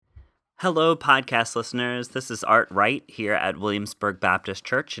Hello, podcast listeners. This is Art Wright here at Williamsburg Baptist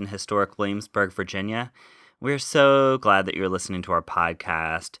Church in historic Williamsburg, Virginia. We're so glad that you're listening to our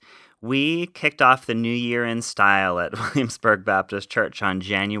podcast. We kicked off the new year in style at Williamsburg Baptist Church on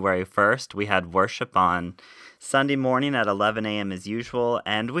January 1st. We had worship on Sunday morning at 11 a.m. as usual,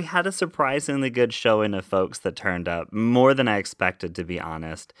 and we had a surprisingly good showing of folks that turned up, more than I expected, to be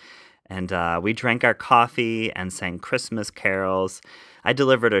honest. And we drank our coffee and sang Christmas carols. I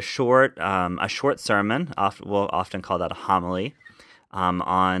delivered a short sermon, we'll often call that a homily,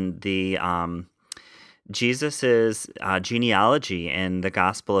 on the Jesus's genealogy in the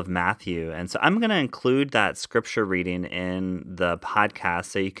Gospel of Matthew. And so I'm going to include that scripture reading in the podcast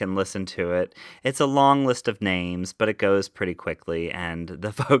so you can listen to it. It's a long list of names, but it goes pretty quickly, and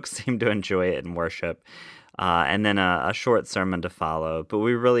the folks seem to enjoy it in worship. And then a short sermon to follow. But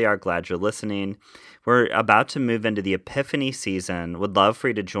we really are glad you're listening. We're about to move into the Epiphany season. Would love for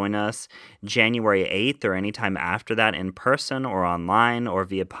you to join us January 8th or anytime after that in person or online or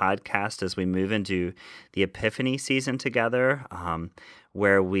via podcast as we move into the Epiphany season together,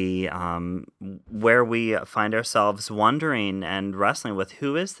 where we find ourselves wondering and wrestling with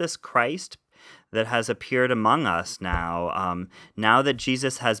who is this Christ that has appeared among us now. Now that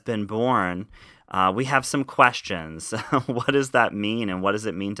Jesus has been born, we have some questions. What does that mean, and what does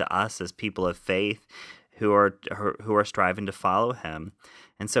it mean to us as people of faith who are striving to follow him?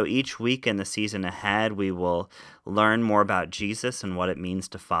 And so each week in the season ahead, we will learn more about Jesus and what it means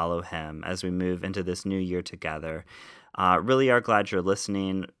to follow him as we move into this new year together. Really are glad you're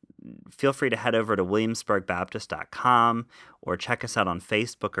listening. Feel free to head over to williamsburgbaptist.com or check us out on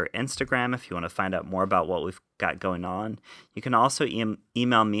Facebook or Instagram if you want to find out more about what we've got going on. You can also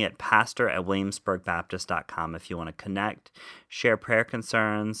email me at pastor@williamsburgbaptist.com if you want to connect, share prayer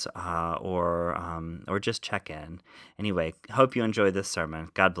concerns, or just check in. Anyway, hope you enjoy this sermon.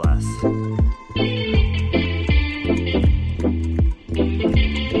 God bless.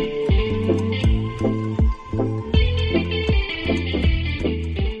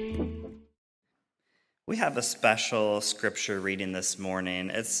 We have a special scripture reading this morning.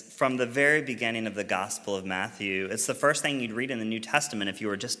 It's from the very beginning of the Gospel of Matthew. It's the first thing you'd read in the New Testament if you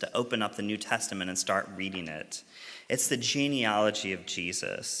were just to open up the New Testament and start reading it. It's the genealogy of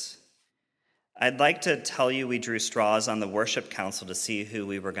Jesus. I'd like to tell you we drew straws on the worship council to see who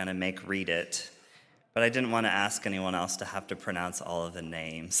we were going to make read it, but I didn't want to ask anyone else to have to pronounce all of the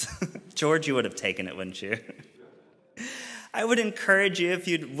names. George, you would have taken it, wouldn't you? I would encourage you, if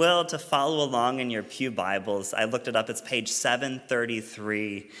you will, to follow along in your pew Bibles. I looked it up. It's page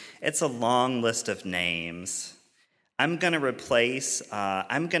 733. It's a long list of names. I'm going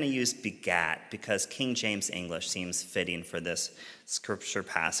to use begat because King James English seems fitting for this scripture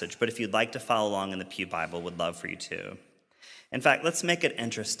passage. But if you'd like to follow along in the pew Bible, would love for you to. In fact, let's make it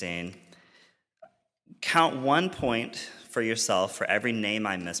interesting. Count 1 point for yourself for every name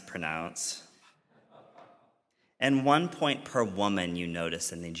I mispronounce. And 1 point per woman you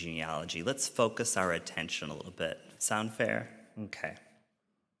notice in the genealogy. Let's focus our attention a little bit. Sound fair? Okay.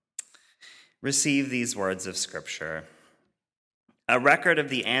 Receive these words of Scripture. A record of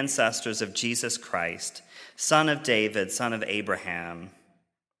the ancestors of Jesus Christ, son of David, son of Abraham.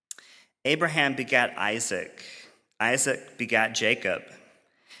 Abraham begat Isaac. Isaac begat Jacob.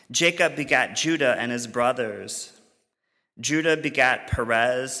 Jacob begat Judah and his brothers. Judah begat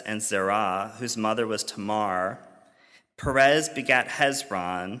Perez and Zerah, whose mother was Tamar. Perez begat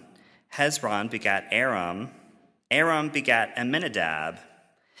Hezron. Hezron begat Aram. Aram begat Amminadab.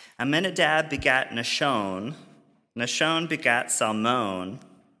 Amminadab begat Nahshon. Nahshon begat Salmon.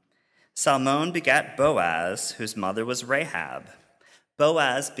 Salmon begat Boaz, whose mother was Rahab.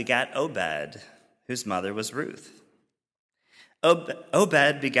 Boaz begat Obed, whose mother was Ruth.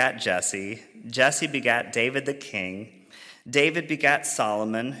 Obed begat Jesse. Jesse begat David the king. David begat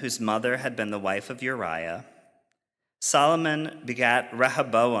Solomon, whose mother had been the wife of Uriah. Solomon begat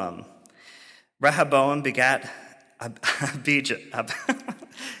Rehoboam. Rehoboam begat Abijah.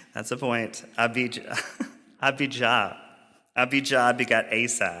 That's a point. Abijah. Abijah begat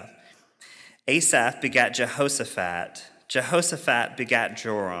Asaph. Asaph begat Jehoshaphat. Jehoshaphat begat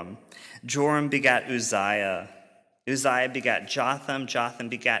Joram. Joram begat Uzziah. Uzziah begat Jotham. Jotham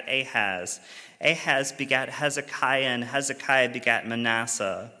begat Ahaz. Ahaz begat Hezekiah, and Hezekiah begat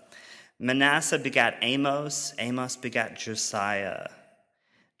Manasseh. Manasseh begat Amos. Amos begat Josiah.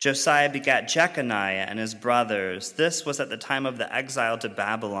 Josiah begat Jeconiah and his brothers. This was at the time of the exile to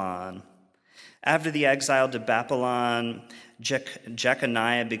Babylon. After the exile to Babylon,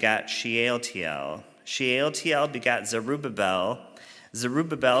 Jeconiah begat Shealtiel. Shealtiel begat Zerubbabel.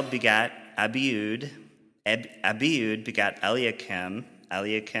 Zerubbabel begat Abiud. Abiud begat Eliakim.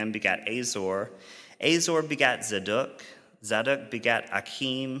 Eliakim begat Azor. Azor begat Zadok. Zadok begat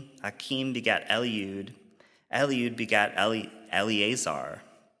Achim. Achim begat Eliud. Eliud begat Eleazar.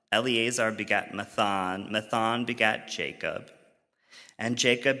 Eleazar begat Mathan. Mathan begat Jacob. And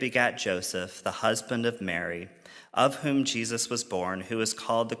Jacob begat Joseph, the husband of Mary, of whom Jesus was born, who is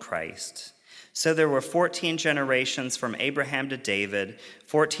called the Christ. So there were 14 generations from Abraham to David,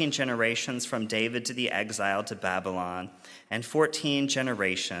 14 generations from David to the exile to Babylon, and 14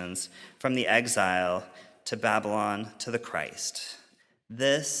 generations from the exile to Babylon to the Christ.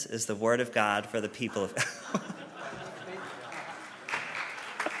 This is the word of God for the people of God.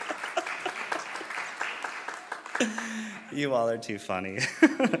 You all are too funny.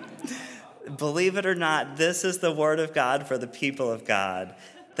 Believe it or not, this is the word of God for the people of God.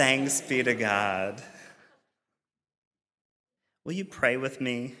 Thanks be to God. Will you pray with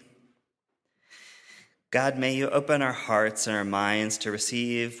me? God, may you open our hearts and our minds to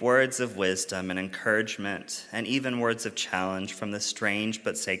receive words of wisdom and encouragement, and even words of challenge from this strange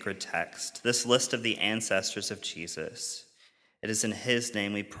but sacred text, this list of the ancestors of Jesus. It is in his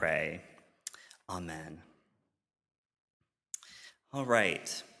name we pray. Amen. All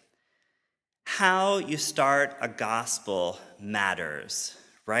right. How you start a gospel matters,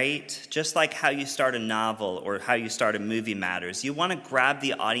 right? Just like how you start a novel or how you start a movie matters. You want to grab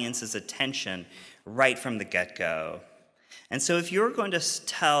the audience's attention right from the get-go. And so if you're going to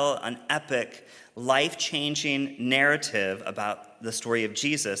tell an epic, life-changing narrative about the story of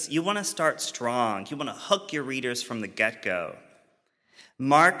Jesus, you want to start strong. You want to hook your readers from the get-go.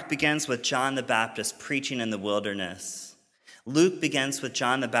 Mark begins with John the Baptist preaching in the wilderness. Luke begins with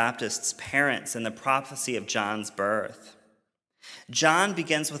John the Baptist's parents and the prophecy of John's birth. John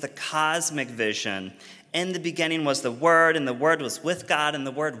begins with a cosmic vision. In the beginning was the Word, and the Word was with God, and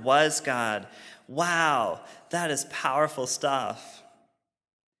the Word was God. Wow, that is powerful stuff.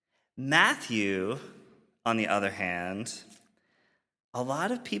 Matthew, on the other hand, a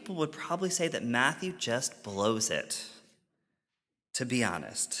lot of people would probably say that Matthew just blows it, to be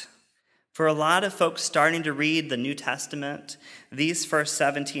honest. For a lot of folks starting to read the New Testament, these first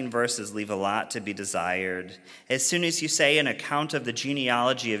 17 verses leave a lot to be desired. As soon as you say an account of the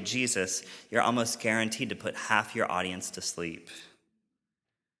genealogy of Jesus, you're almost guaranteed to put half your audience to sleep.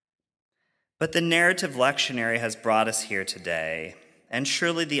 But the narrative lectionary has brought us here today, and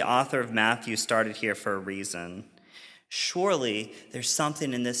surely the author of Matthew started here for a reason. Surely there's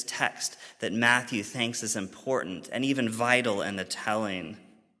something in this text that Matthew thinks is important and even vital in the telling.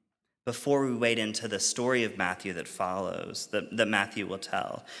 Before we wade into the story of Matthew that follows, that Matthew will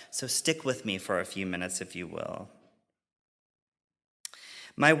tell. So stick with me for a few minutes, if you will.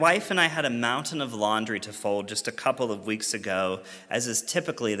 My wife and I had a mountain of laundry to fold just a couple of weeks ago, as is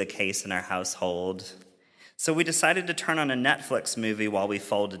typically the case in our household. So we decided to turn on a Netflix movie while we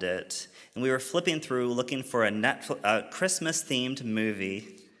folded it. And we were flipping through looking for a Christmas-themed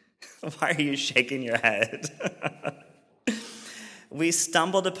movie. Why are you shaking your head? We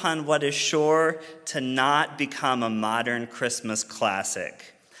stumbled upon what is sure to not become a modern Christmas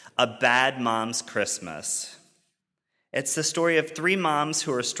classic, A Bad Mom's Christmas. It's the story of three moms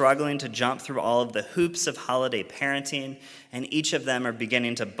who are struggling to jump through all of the hoops of holiday parenting, and each of them are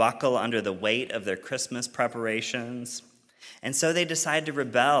beginning to buckle under the weight of their Christmas preparations. And so they decide to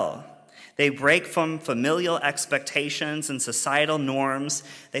rebel. They break from familial expectations and societal norms.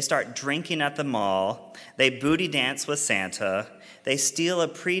 They start drinking at the mall. They booty dance with Santa. They steal a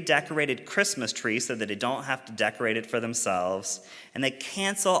pre-decorated Christmas tree so that they don't have to decorate it for themselves. And they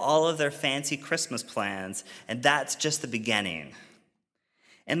cancel all of their fancy Christmas plans. And that's just the beginning.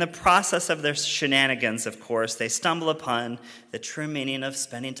 In the process of their shenanigans, of course, they stumble upon the true meaning of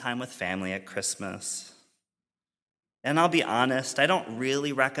spending time with family at Christmas. And I'll be honest, I don't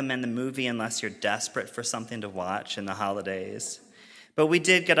really recommend the movie unless you're desperate for something to watch in the holidays. But we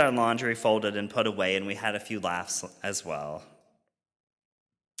did get our laundry folded and put away, and we had a few laughs as well.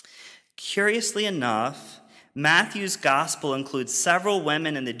 Curiously enough, Matthew's gospel includes several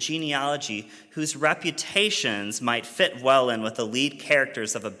women in the genealogy whose reputations might fit well in with the lead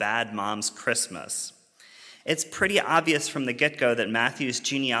characters of A Bad Mom's Christmas. It's pretty obvious from the get-go that Matthew's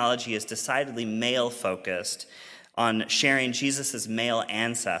genealogy is decidedly male-focused, on sharing Jesus' male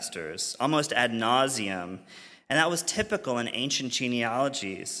ancestors, almost ad nauseum, and that was typical in ancient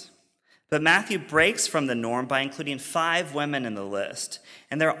genealogies. But Matthew breaks from the norm by including 5 women in the list,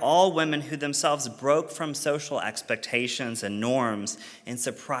 and they're all women who themselves broke from social expectations and norms in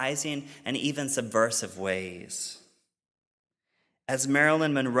surprising and even subversive ways. As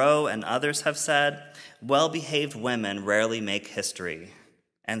Marilyn Monroe and others have said, well-behaved women rarely make history,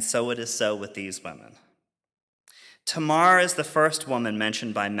 and so it is so with these women. Tamar is the first woman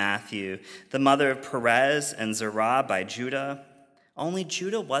mentioned by Matthew, the mother of Perez and Zerah by Judah. Only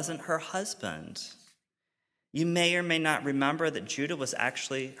Judah wasn't her husband. You may or may not remember that Judah was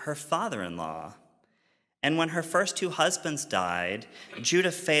actually her father-in-law. And when her first two husbands died,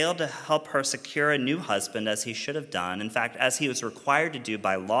 Judah failed to help her secure a new husband as he should have done, in fact, as he was required to do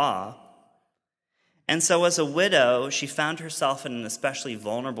by law. And so as a widow, she found herself in an especially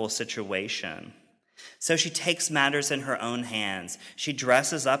vulnerable situation. So she takes matters in her own hands. She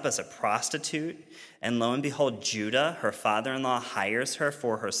dresses up as a prostitute, and lo and behold, Judah, her father-in-law, hires her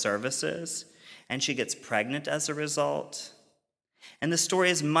for her services, and she gets pregnant as a result. And the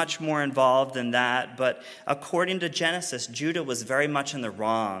story is much more involved than that, but according to Genesis, Judah was very much in the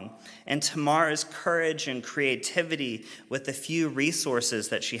wrong, and Tamar's courage and creativity with the few resources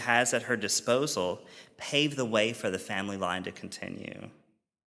that she has at her disposal paved the way for the family line to continue.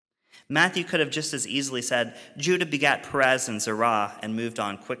 Matthew could have just as easily said, Judah begat Perez and Zerah, and moved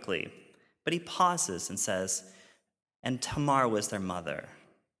on quickly. But he pauses and says, and Tamar was their mother.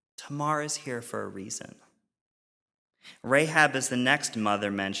 Tamar is here for a reason. Rahab is the next mother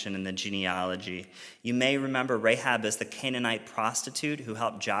mentioned in the genealogy. You may remember Rahab as the Canaanite prostitute who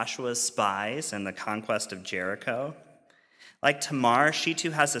helped Joshua's spies in the conquest of Jericho. Like Tamar, she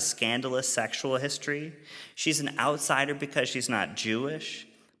too has a scandalous sexual history. She's an outsider because she's not Jewish,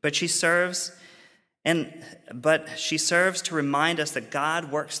 but she serves to remind us that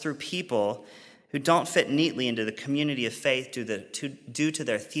God works through people who don't fit neatly into the community of faith due to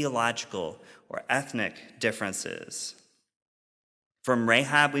their theological or ethnic differences. From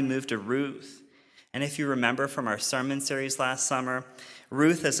Rahab, we move to Ruth. And if you remember from our sermon series last summer,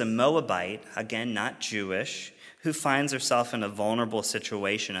 Ruth is a Moabite, again, not Jewish, who finds herself in a vulnerable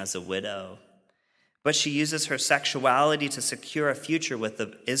situation as a widow. But she uses her sexuality to secure a future with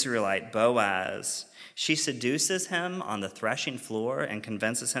the Israelite Boaz. She seduces him on the threshing floor and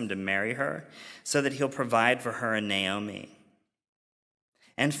convinces him to marry her so that he'll provide for her and Naomi.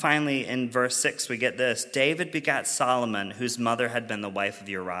 And finally, in verse 6, we get this. David begat Solomon, whose mother had been the wife of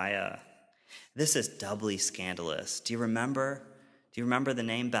Uriah. This is doubly scandalous. Do you remember the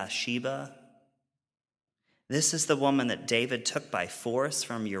name Bathsheba? This is the woman that David took by force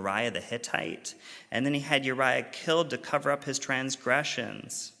from Uriah the Hittite, and then he had Uriah killed to cover up his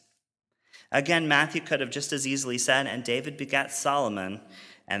transgressions. Again, Matthew could have just as easily said, and David begat Solomon,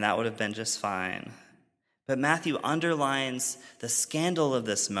 and that would have been just fine. But Matthew underlines the scandal of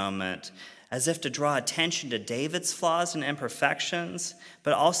this moment as if to draw attention to David's flaws and imperfections,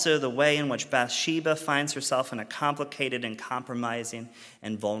 but also the way in which Bathsheba finds herself in a complicated and compromising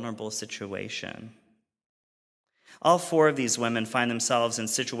and vulnerable situation. All four of these women find themselves in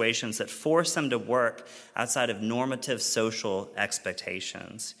situations that force them to work outside of normative social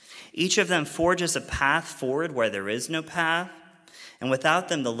expectations. Each of them forges a path forward where there is no path, and without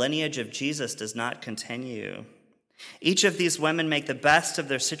them, the lineage of Jesus does not continue. Each of these women make the best of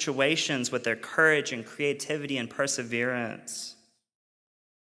their situations with their courage and creativity and perseverance.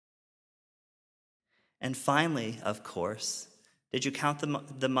 And finally, of course, did you count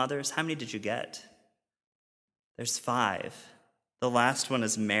the mothers? How many did you get? There's 5. The last one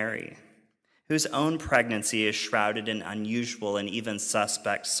is Mary, whose own pregnancy is shrouded in unusual and even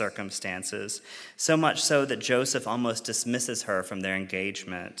suspect circumstances, so much so that Joseph almost dismisses her from their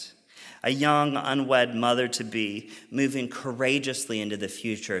engagement. A young, unwed mother-to-be moving courageously into the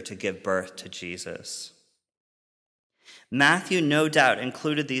future to give birth to Jesus. Matthew no doubt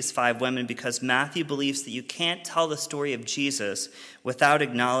included these 5 women because Matthew believes that you can't tell the story of Jesus without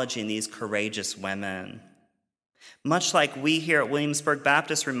acknowledging these courageous women. Much like we here at Williamsburg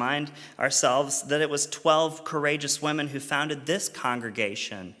Baptist remind ourselves that it was 12 courageous women who founded this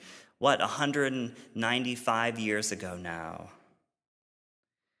congregation, 195 years ago now.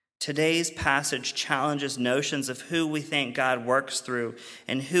 Today's passage challenges notions of who we think God works through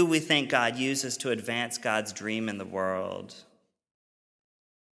and who we think God uses to advance God's dream in the world.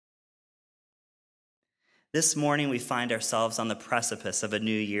 This morning, we find ourselves on the precipice of a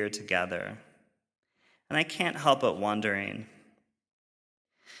new year together. And I can't help but wondering,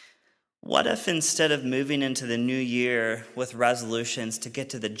 what if instead of moving into the new year with resolutions to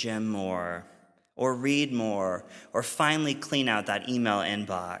get to the gym more, or read more, or finally clean out that email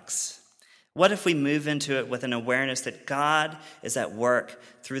inbox, what if we move into it with an awareness that God is at work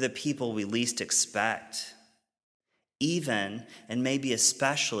through the people we least expect, even and maybe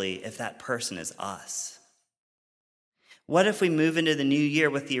especially if that person is us? What if we move into the new year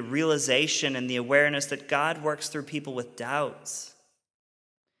with the realization and the awareness that God works through people with doubts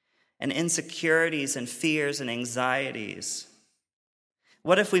and insecurities and fears and anxieties?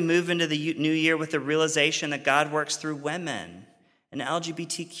 What if we move into the new year with the realization that God works through women and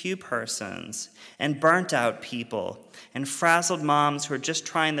LGBTQ persons and burnt out people and frazzled moms who are just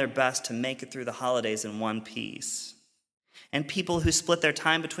trying their best to make it through the holidays in one piece, and people who split their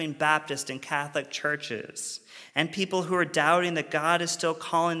time between Baptist and Catholic churches, and people who are doubting that God is still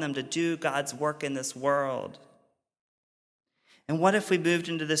calling them to do God's work in this world? And what if we moved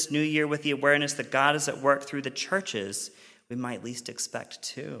into this new year with the awareness that God is at work through the churches we might least expect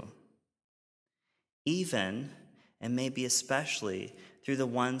too? Even, and maybe especially, through the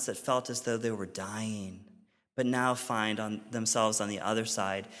ones that felt as though they were dying, but now find themselves on the other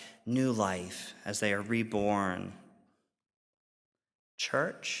side new life as they are reborn.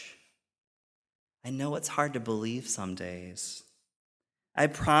 Church, I know it's hard to believe some days. I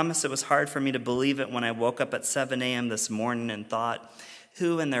promise it was hard for me to believe it when I woke up at 7 a.m. this morning and thought,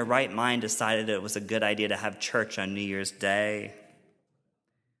 who in their right mind decided it was a good idea to have church on New Year's Day?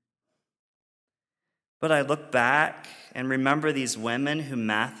 But I look back and remember these women whom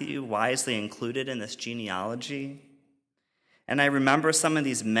Matthew wisely included in this genealogy. And I remember some of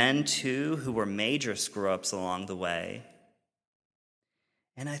these men too who were major screw-ups along the way.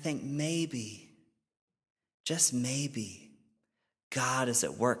 And I think maybe, just maybe, God is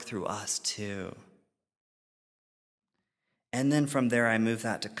at work through us too. And then from there, I move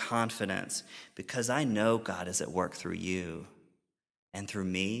that to confidence, because I know God is at work through you and through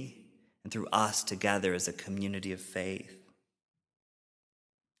me and through us together as a community of faith.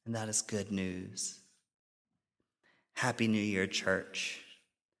 And that is good news. Happy New Year, church.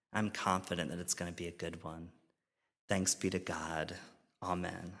 I'm confident that it's going to be a good one. Thanks be to God.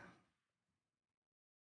 Amen.